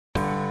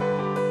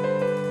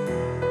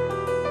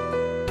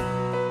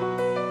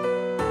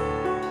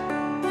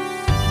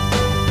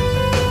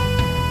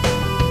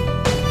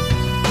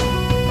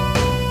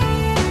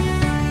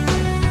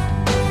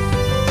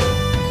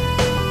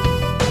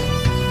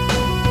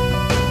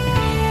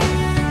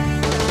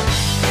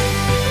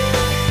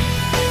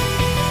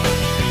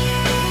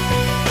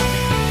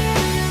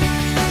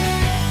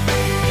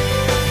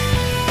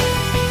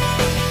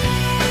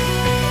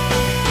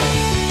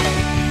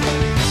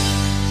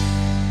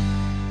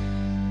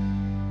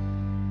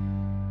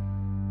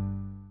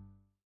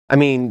I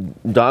mean,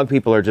 dog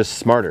people are just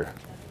smarter.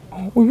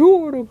 Oh,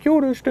 you're the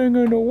cutest thing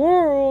in the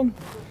world.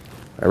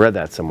 I read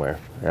that somewhere.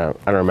 I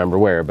don't remember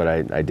where, but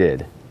I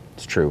did.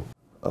 It's true.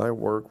 I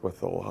work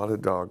with a lot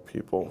of dog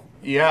people.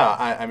 Yeah,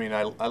 I mean,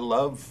 I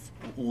love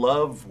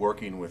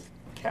working with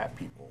cat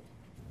people.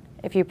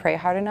 If you pray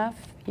hard enough,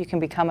 you can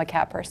become a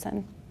cat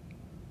person.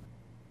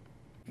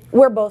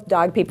 We're both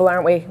dog people,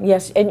 aren't we?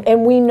 Yes,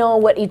 and we know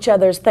what each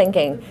other's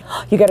thinking.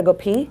 You gotta go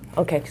pee?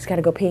 Okay, he's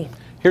gotta go pee.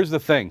 Here's the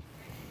thing.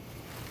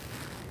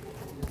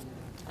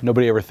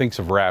 Nobody ever thinks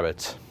of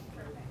rabbits.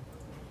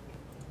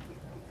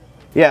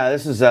 Yeah,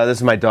 this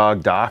is my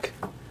dog Doc.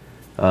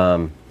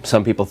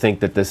 Some people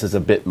think that this is a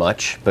bit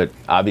much, but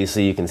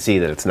obviously you can see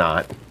that it's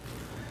not.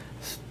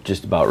 It's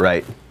just about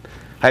right.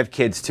 I have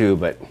kids too,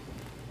 but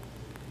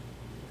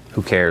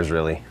who cares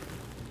really?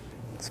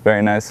 It's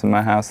very nice in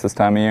my house this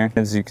time of year.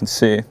 As you can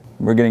see,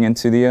 we're getting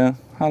into the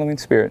Halloween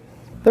spirit.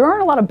 There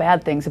aren't a lot of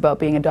bad things about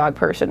being a dog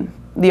person.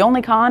 The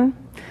only con,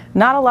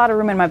 not a lot of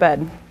room in my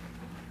bed.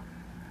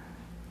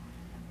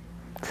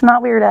 It's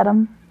not weird,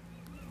 Adam.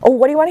 Oh,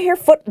 what do you want to hear?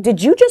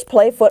 Did you just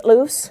play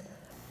Footloose?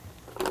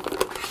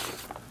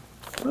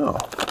 Oh.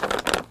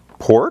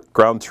 Pork,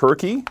 ground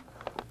turkey,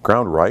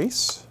 ground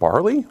rice,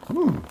 barley.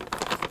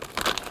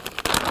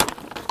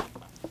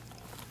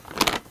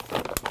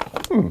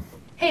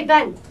 Hey,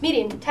 Ben,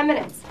 meeting, 10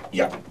 minutes.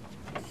 Yeah.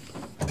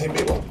 Hey,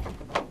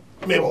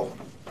 Mabel,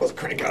 let's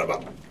crank out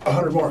about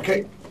 100 more,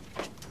 okay?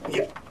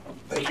 Yeah,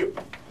 thank you.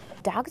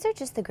 Dogs are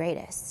just the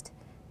greatest.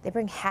 They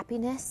bring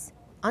happiness,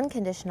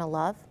 unconditional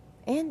love,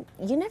 and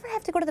you never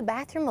have to go to the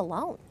bathroom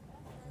alone.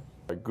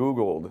 I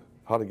Googled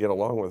how to get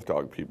along with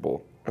dog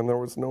people, and there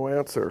was no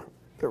answer.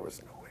 There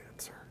was no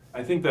answer.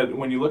 I think that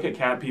when you look at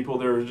cat people,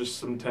 there are just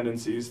some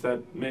tendencies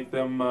that make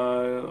them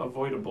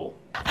avoidable.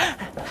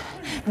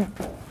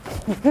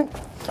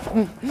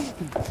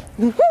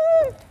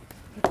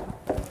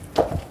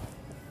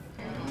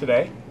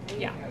 Today?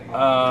 Yeah.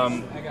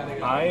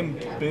 I'm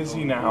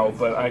busy now,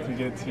 but I can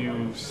get it to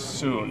you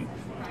soon.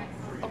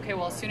 Okay,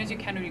 well, as soon as you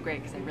can would be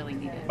great, because I really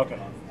need it. Okay.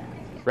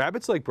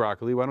 Rabbits like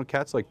broccoli. Why don't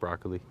cats like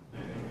broccoli?